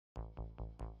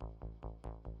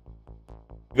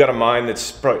We've got a mine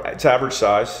it's average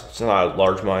size. It's not a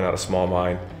large mine, not a small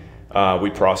mine. We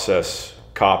process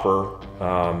copper,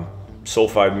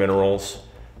 sulfide minerals.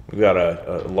 We've got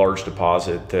a large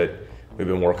deposit that we've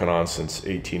been working on since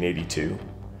 1882.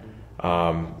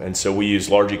 And so we use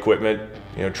large equipment.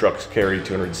 Trucks carry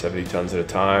 270 tons at a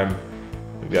time.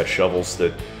 We've got shovels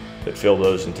that fill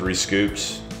those in 3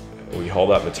 scoops. We haul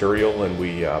that material and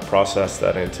we process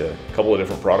that into a couple of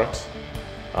different products.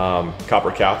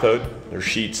 Copper cathode, they're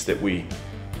sheets that we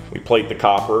plate the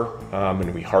copper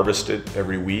and we harvest it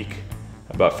every week.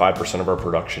 About 5% of our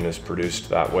production is produced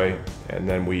that way. And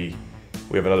then we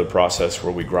have another process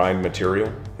where we grind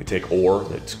material. We take ore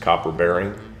that's copper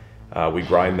bearing. We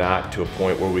grind that to a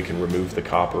point where we can remove the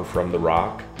copper from the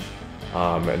rock.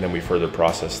 And then we further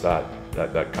process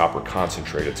that copper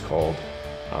concentrate, it's called,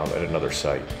 at another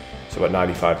site. So about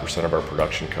 95% of our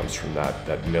production comes from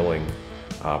that milling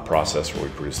process where we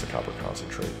produce the copper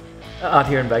concentrate. Out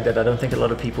here in Baghdad, I don't think a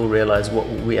lot of people realize what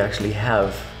we actually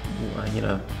have.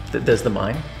 There's the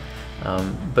mine,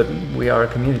 but we are a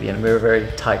community and we're a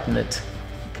very tight-knit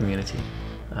community.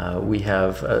 We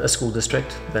have a school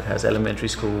district that has elementary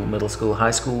school, middle school,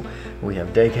 high school. We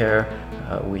have daycare.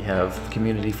 We have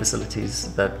community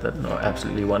facilities that are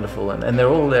absolutely wonderful, and they're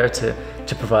all there to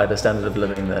provide a standard of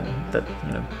living that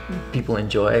people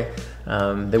enjoy.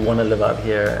 They want to live out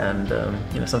here,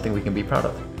 and something we can be proud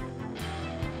of.